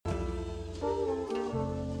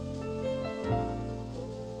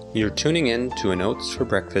You're tuning in to an Oats for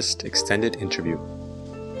Breakfast extended interview.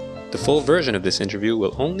 The full version of this interview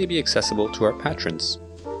will only be accessible to our patrons.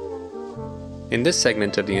 In this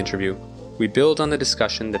segment of the interview, we build on the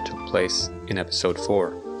discussion that took place in episode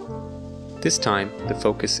 4. This time, the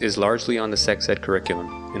focus is largely on the sex ed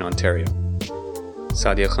curriculum in Ontario.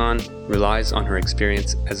 Sadia Khan relies on her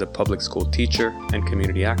experience as a public school teacher and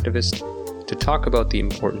community activist to talk about the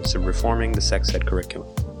importance of reforming the sex ed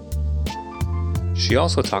curriculum. She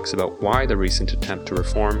also talks about why the recent attempt to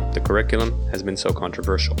reform the curriculum has been so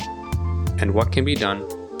controversial, and what can be done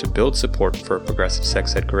to build support for a progressive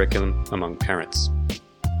sex ed curriculum among parents.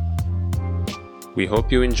 We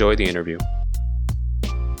hope you enjoy the interview.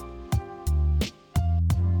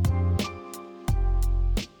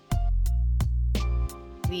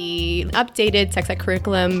 The updated sex ed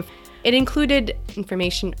curriculum, it included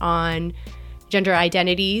information on gender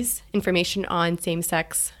identities, information on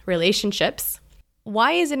same-sex relationships.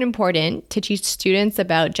 Why is it important to teach students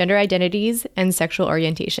about gender identities and sexual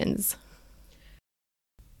orientations?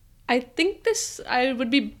 I think I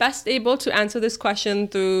would be best able to answer this question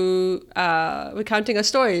through recounting a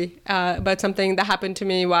story about something that happened to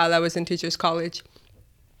me while I was in Teachers College.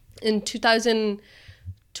 In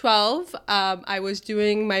 2012, I was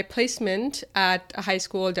doing my placement at a high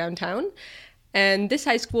school downtown. And this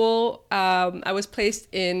high school, I was placed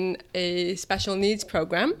in a special needs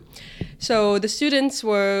program. So the students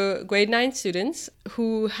were grade 9 students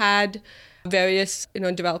who had various,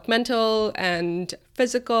 developmental and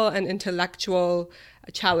physical and intellectual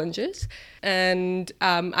challenges. And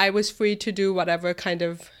I was free to do whatever kind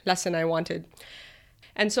of lesson I wanted.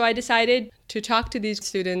 And so I decided to talk to these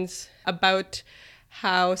students about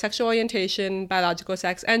how sexual orientation, biological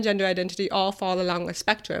sex, and gender identity all fall along a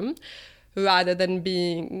spectrum rather than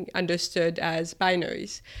being understood as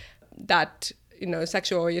binaries. That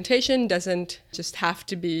sexual orientation doesn't just have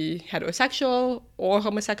to be heterosexual or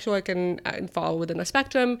homosexual. It can fall within a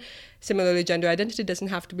spectrum. Similarly, gender identity doesn't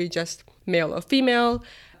have to be just male or female.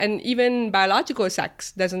 And even biological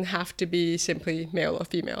sex doesn't have to be simply male or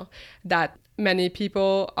female. That many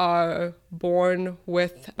people are born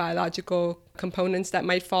with biological components that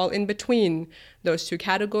might fall in between those two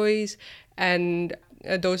categories. And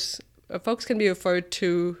those folks can be referred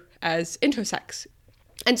to as intersex.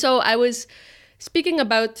 And so I was speaking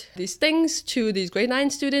about these things to these grade 9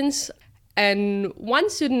 students, and one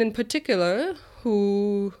student in particular,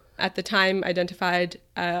 who at the time identified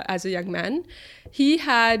as a young man, he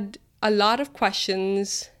had a lot of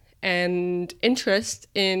questions and interest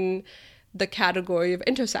in the category of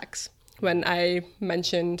intersex when I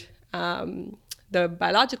mentioned the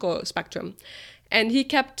biological spectrum. And he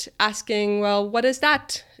kept asking, well, what is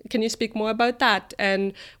that? Can you speak more about that?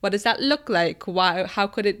 And what does that look like? How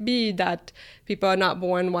could it be that people are not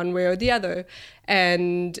born one way or the other?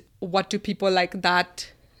 And what do people like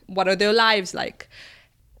that? What are their lives like?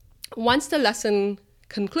 Once the lesson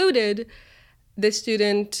concluded, this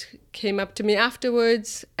student came up to me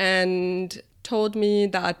afterwards and told me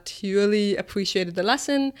that he really appreciated the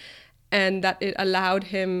lesson and that it allowed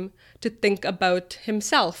him to think about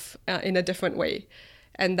himself in a different way.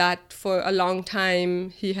 And that for a long time,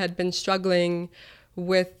 he had been struggling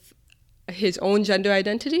with his own gender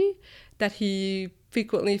identity, that he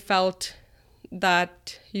frequently felt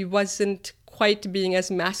that he wasn't quite being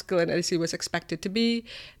as masculine as he was expected to be,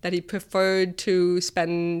 that he preferred to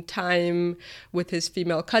spend time with his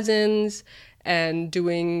female cousins and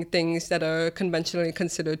doing things that are conventionally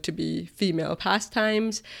considered to be female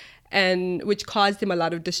pastimes, and which caused him a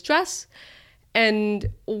lot of distress. And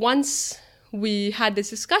once we had this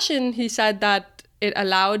discussion, he said that it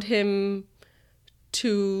allowed him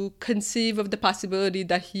to conceive of the possibility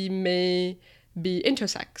that he may be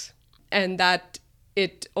intersex, and that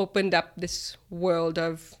it opened up this world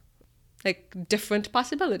of different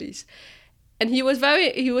possibilities. And he was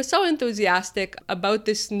so enthusiastic about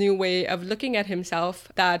this new way of looking at himself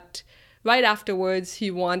that right afterwards he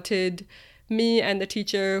wanted me and the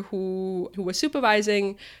teacher who was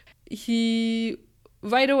supervising, he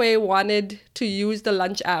right away wanted to use the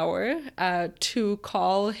lunch hour to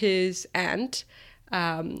call his aunt,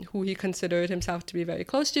 who he considered himself to be very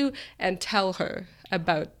close to, and tell her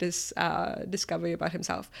about this discovery about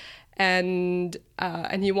himself. And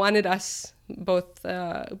he wanted us, both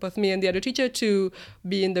me and the other teacher, to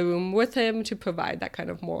be in the room with him to provide that kind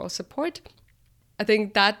of moral support. I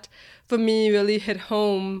think that, for me, really hit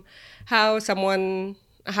home how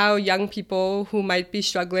young people who might be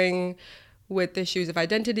struggling with issues of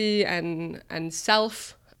identity and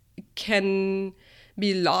self can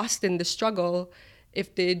be lost in the struggle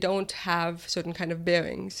if they don't have certain kind of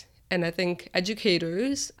bearings. And I think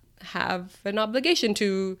educators have an obligation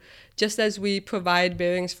to, just as we provide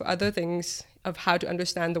bearings for other things of how to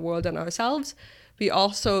understand the world and ourselves, we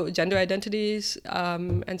also, gender identities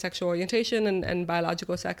and sexual orientation and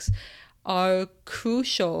biological sex are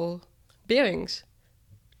crucial bearings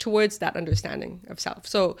towards that understanding of self.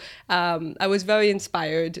 So I was very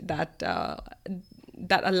inspired that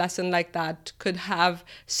that a lesson like that could have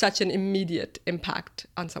such an immediate impact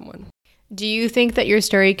on someone. Do you think that your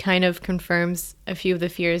story kind of confirms a few of the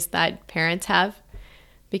fears that parents have?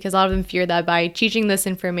 Because a lot of them fear that by teaching this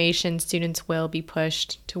information, students will be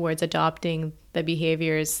pushed towards adopting the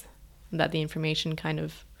behaviors that the information kind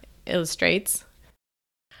of illustrates.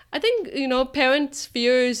 I think, parents'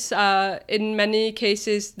 fears, in many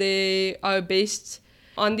cases, they are based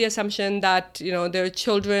on the assumption that, their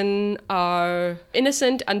children are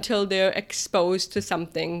innocent until they're exposed to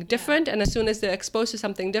something different. And as soon as they're exposed to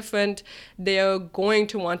something different, they're going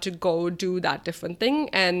to want to go do that different thing.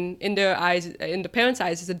 And in their eyes, in the parents'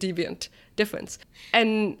 eyes, it's a deviant difference.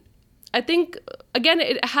 And I think, again,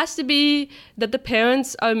 it has to be that the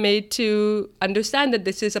parents are made to understand that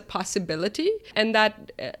this is a possibility, and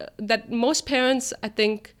that most parents, I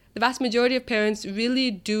think, the vast majority of parents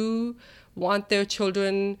really do want their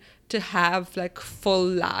children to have like full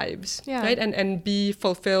lives, right? And be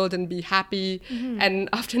fulfilled and be happy. Mm-hmm. And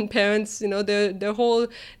often parents, their whole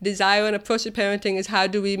desire and approach to parenting is how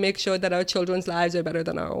do we make sure that our children's lives are better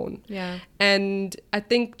than our own? Yeah. And I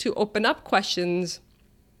think to open up questions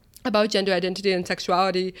about gender identity and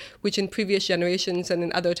sexuality, which in previous generations and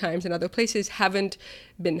in other times and other places haven't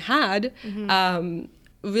been had,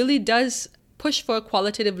 really does push for a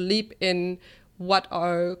qualitative leap in what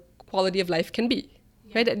our quality of life can be,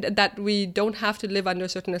 right? That we don't have to live under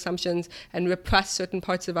certain assumptions and repress certain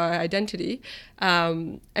parts of our identity,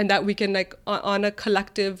 and that we can, like, on a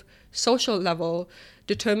collective social level,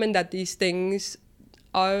 determine that these things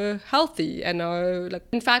are healthy and are, like,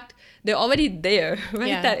 in fact, they're already there, right?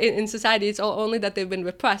 Yeah. That in society, it's only that they've been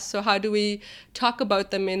repressed. So how do we talk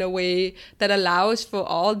about them in a way that allows for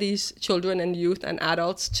all these children and youth and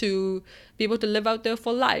adults to be able to live out their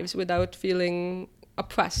full lives without feeling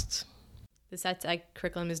oppressed? The sex ed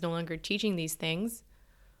curriculum is no longer teaching these things,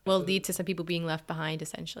 will lead to some people being left behind,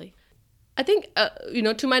 essentially. I think,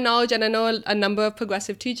 to my knowledge, and I know a number of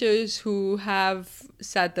progressive teachers who have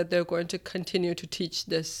said that they're going to continue to teach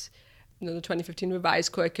this, the 2015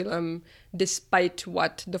 revised curriculum, despite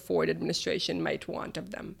what the Ford administration might want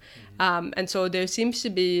of them. Mm-hmm. And so there seems to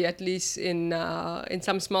be, at least in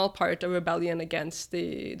some small part, a rebellion against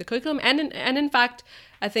the curriculum. And in fact,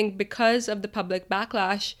 I think because of the public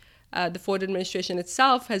backlash, the Ford administration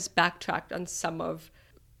itself has backtracked on some of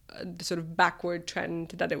the sort of backward trend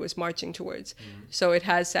that it was marching towards. Mm-hmm. So it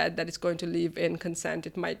has said that it's going to leave in consent.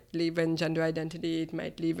 It might leave in gender identity. It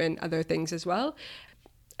might leave in other things as well.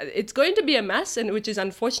 It's going to be a mess, and which is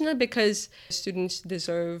unfortunate because students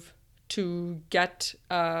deserve to get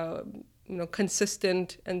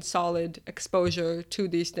consistent and solid exposure to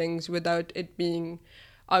these things without it being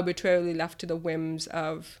arbitrarily left to the whims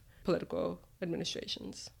of political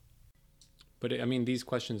administrations. But I mean, these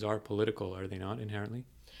questions are political, are they not, inherently?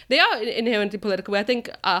 They are inherently political. I think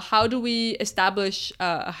how do we establish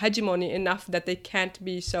a hegemony enough that they can't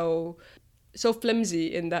be so flimsy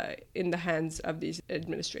in the hands of these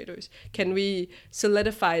administrators? Can we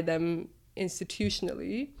solidify them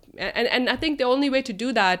institutionally? And I think the only way to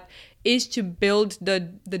do that is to build the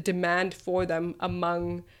demand for them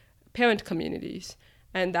among parent communities.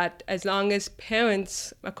 And that as long as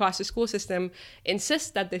parents across the school system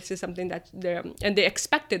insist that this is something that they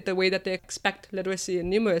expect it the way that they expect literacy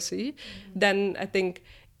and numeracy, then I think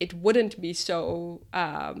it wouldn't be so,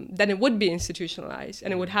 then it would be institutionalized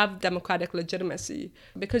and it would have democratic legitimacy.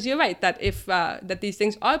 Because you're right, that if that these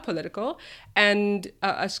things are political, and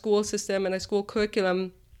a school system and a school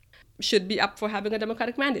curriculum should be up for having a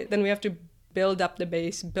democratic mandate, then we have to build up the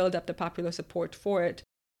base, build up the popular support for it.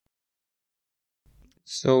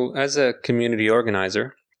 So as a community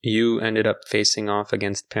organizer, you ended up facing off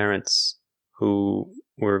against parents who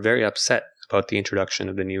were very upset about the introduction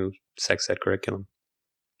of the new sex ed curriculum.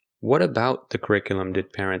 What about the curriculum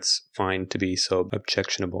did parents find to be so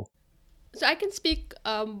objectionable? So I can speak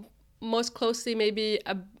most closely maybe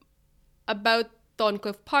about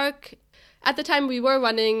Thorncliffe Park. At the time, we were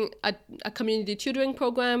running a community tutoring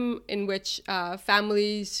program in which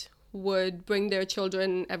families would bring their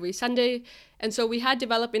children every Sunday. And so we had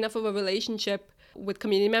developed enough of a relationship with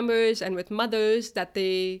community members and with mothers that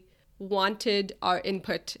they wanted our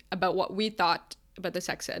input about what we thought about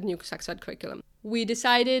the new sex ed curriculum. We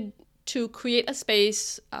decided to create a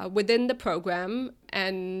space within the program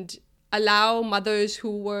and allow mothers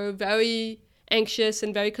who were very anxious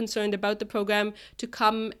and very concerned about the program to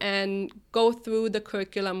come and go through the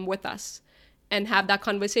curriculum with us and have that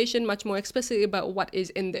conversation much more explicitly about what is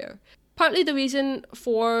in there. Partly the reason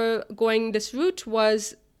for going this route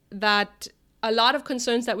was that a lot of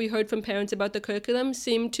concerns that we heard from parents about the curriculum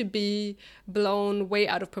seemed to be blown way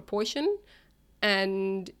out of proportion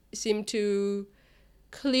and seemed to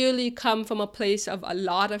clearly come from a place of a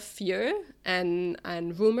lot of fear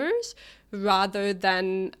and rumors rather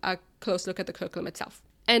than a close look at the curriculum itself.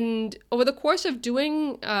 And over the course of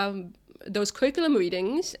doing those curriculum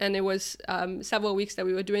readings, and it was several weeks that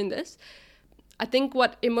we were doing this, I think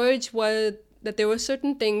what emerged was that there were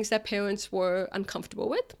certain things that parents were uncomfortable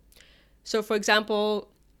with. So, for example,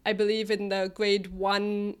 I believe in the grade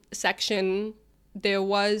 1 section, there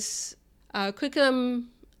was a curriculum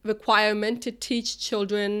requirement to teach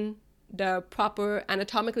children the proper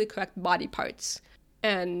anatomically correct body parts,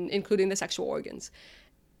 and including the sexual organs.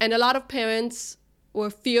 And a lot of parents were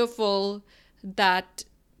fearful that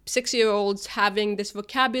 6-year-olds having this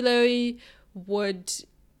vocabulary would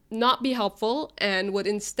not be helpful and would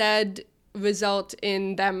instead result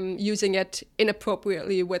in them using it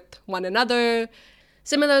inappropriately with one another.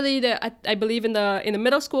 Similarly, I believe in the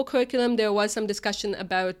middle school curriculum, there was some discussion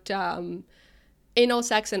about anal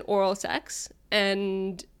sex and oral sex,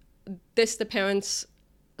 and this the parents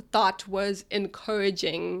thought was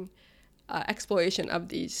encouraging exploration of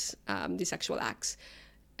these sexual acts.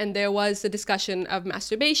 And there was the discussion of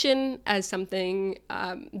masturbation as something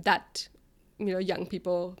that young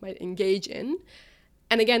people might engage in.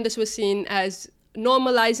 And again, this was seen as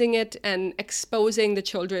normalizing it and exposing the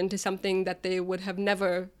children to something that they would have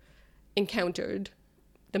never encountered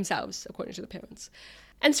themselves, according to the parents.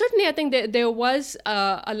 And certainly, I think that there was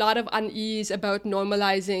a lot of unease about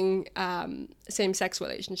normalizing same-sex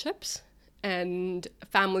relationships and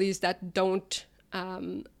families that don't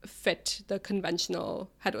fit the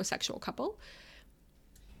conventional heterosexual couple.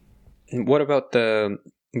 And what about the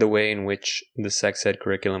way in which the sex ed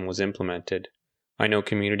curriculum was implemented? I know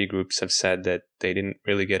community groups have said that they didn't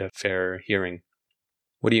really get a fair hearing.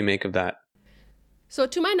 What do you make of that? So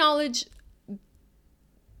to my knowledge,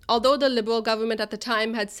 although the Liberal government at the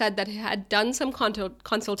time had said that it had done some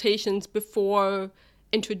consultations before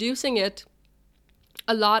introducing it,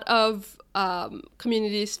 a lot of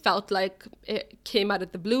communities felt like it came out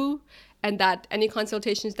of the blue, and that any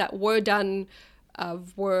consultations that were done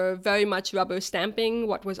were very much rubber stamping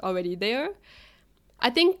what was already there.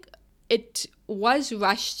 I think it was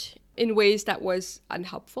rushed in ways that was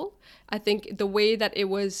unhelpful. I think the way that it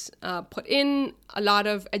was put in, a lot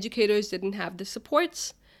of educators didn't have the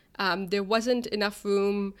supports. There wasn't enough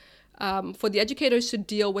room for the educators to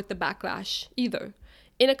deal with the backlash either.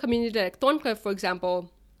 In a community like Thorncliffe, for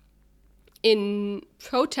example, in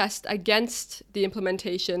protest against the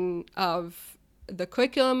implementation of the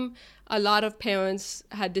curriculum, a lot of parents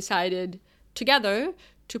had decided together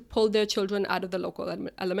to pull their children out of the local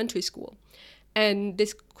elementary school. And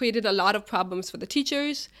this created a lot of problems for the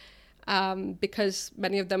teachers because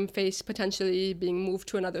many of them faced potentially being moved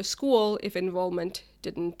to another school if enrollment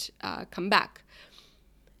didn't come back.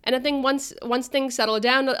 And I think once things settled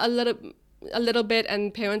down a little bit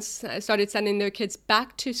and parents started sending their kids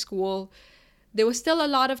back to school, there was still a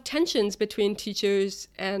lot of tensions between teachers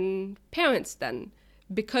and parents then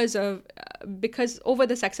because over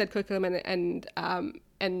the sex ed curriculum and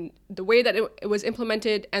the way that it was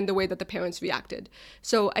implemented and the way that the parents reacted.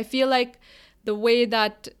 So I feel like the way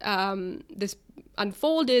that this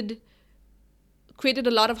unfolded created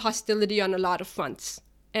a lot of hostility on a lot of fronts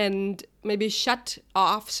and maybe shut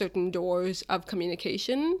off certain doors of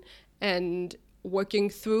communication and working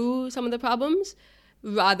through some of the problems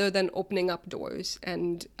rather than opening up doors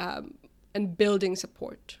and building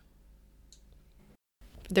support.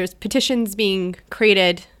 There's petitions being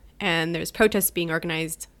created and there's protests being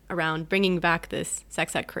organized around bringing back this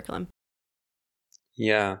sex ed curriculum.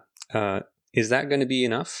 Yeah. Is that going to be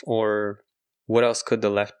enough, or what else could the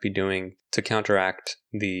left be doing to counteract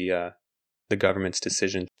the government's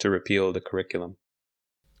decision to repeal the curriculum?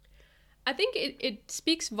 I think it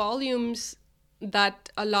speaks volumes that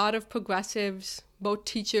a lot of progressives, both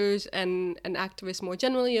teachers and activists more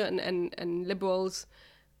generally, and liberals,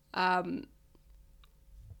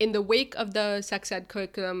 in the wake of the sex ed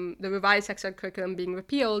curriculum, the revised sex ed curriculum being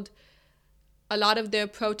repealed, a lot of their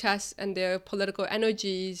protests and their political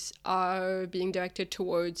energies are being directed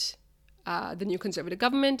towards the new Conservative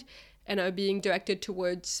government and are being directed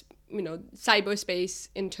towards, cyberspace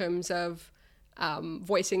in terms of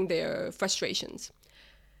voicing their frustrations.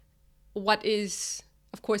 What is,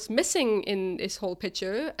 of course, missing in this whole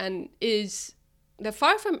picture and is that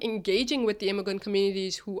far from engaging with the immigrant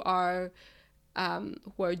communities who are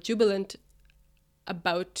who are jubilant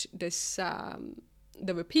about this,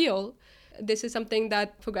 the repeal, this is something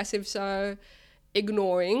that progressives are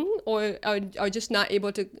ignoring or are just not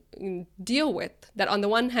able to deal with. That on the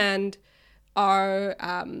one hand, our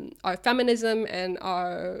feminism and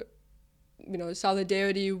our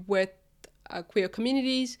solidarity with queer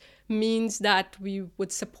communities means that we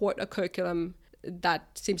would support a curriculum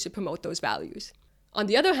that seems to promote those values. On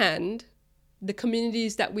the other hand, the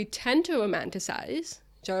communities that we tend to romanticize,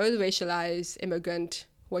 which are the racialized, immigrant,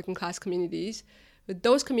 working class communities, with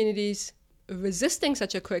those communities resisting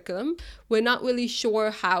such a curriculum, we're not really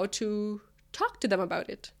sure how to talk to them about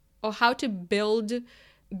it or how to build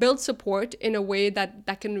support in a way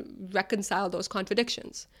that can reconcile those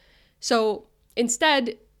contradictions. So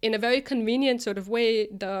instead, in a very convenient sort of way,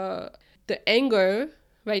 the anger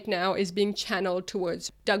right now is being channeled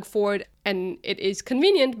towards Doug Ford, and it is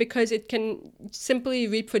convenient because it can simply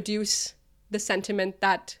reproduce the sentiment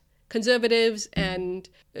that conservatives and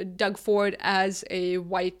Doug Ford as a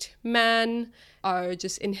white man are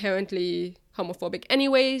just inherently homophobic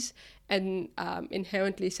anyways and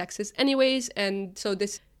inherently sexist anyways. And so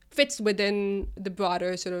this fits within the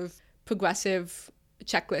broader sort of progressive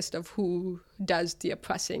checklist of who does the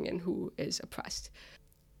oppressing and who is oppressed.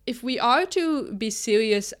 If we are to be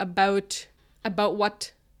serious about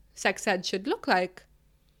what sex ed should look like,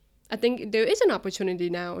 I think there is an opportunity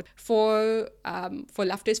now for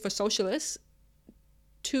leftists, for socialists,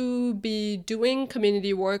 to be doing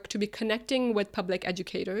community work, to be connecting with public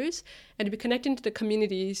educators, and to be connecting to the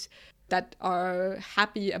communities that are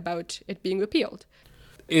happy about it being repealed.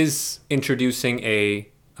 Is introducing a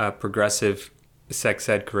progressive sex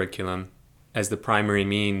ed curriculum as the primary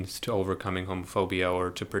means to overcoming homophobia or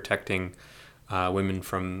to protecting women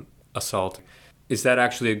from assault, is that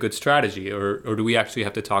actually a good strategy, or do we actually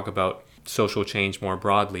have to talk about social change more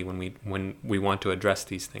broadly when we want to address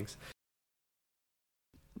these things?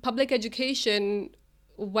 Public education,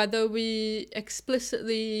 whether we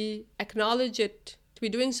explicitly acknowledge it to be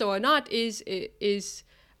doing so or not, is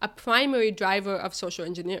a primary driver of social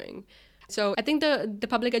engineering. So I think the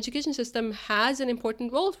public education system has an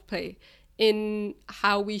important role to play in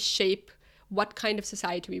how we shape what kind of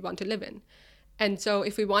society we want to live in. And so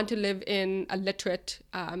if we want to live in a literate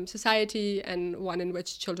society and one in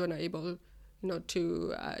which children are able,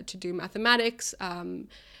 to do mathematics,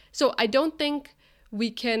 so I don't think we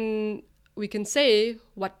can say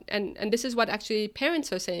what, and this is what actually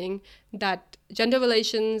parents are saying, that gender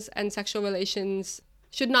relations and sexual relations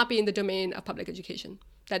should not be in the domain of public education.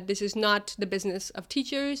 That this is not the business of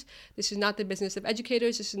teachers, this is not the business of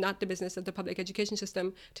educators, this is not the business of the public education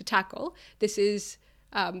system to tackle. This is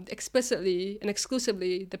explicitly and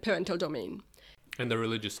exclusively the parental domain. And the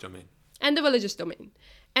religious domain. And the religious domain.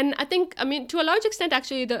 And I think, to a large extent,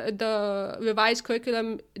 actually, the revised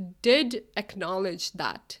curriculum did acknowledge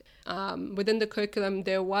that. Within the curriculum,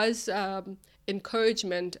 there was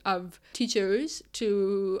encouragement of teachers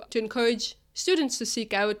to encourage students to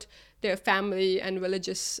seek out their family and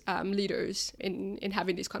religious leaders in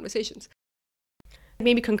having these conversations.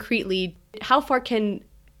 Maybe concretely, how far can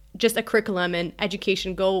just a curriculum and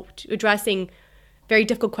education go to addressing very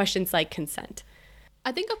difficult questions like consent?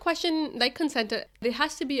 I think a question like consent, it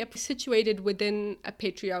has to be situated within a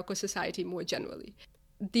patriarchal society more generally.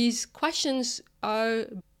 These questions are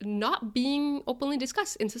not being openly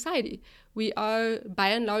discussed in society. We are, by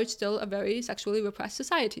and large, still a very sexually repressed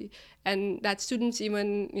society. And that students,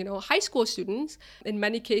 even, high school students, in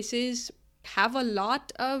many cases, have a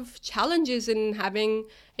lot of challenges in having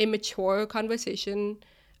a mature conversation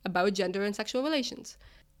about gender and sexual relations.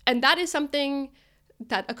 And that is something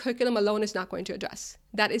that a curriculum alone is not going to address.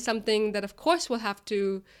 That is something that, of course, will have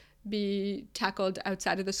to be tackled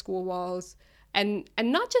outside of the school walls. And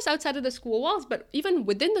not just outside of the school walls, but even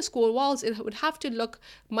within the school walls, it would have to look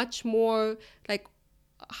much more like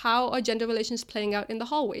how are gender relations playing out in the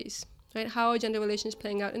hallways, right? How are gender relations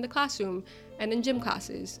playing out in the classroom and in gym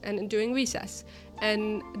classes and during recess?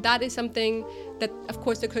 And that is something that, of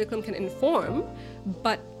course, the curriculum can inform,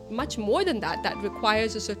 but much more than that, that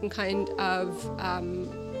requires a certain kind of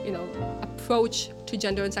approach to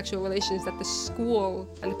gender and sexual relations that the school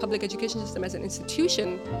and the public education system as an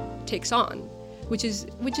institution takes on, which is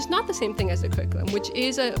not the same thing as the curriculum, which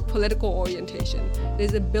is a political orientation. It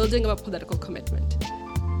is a building of a political commitment.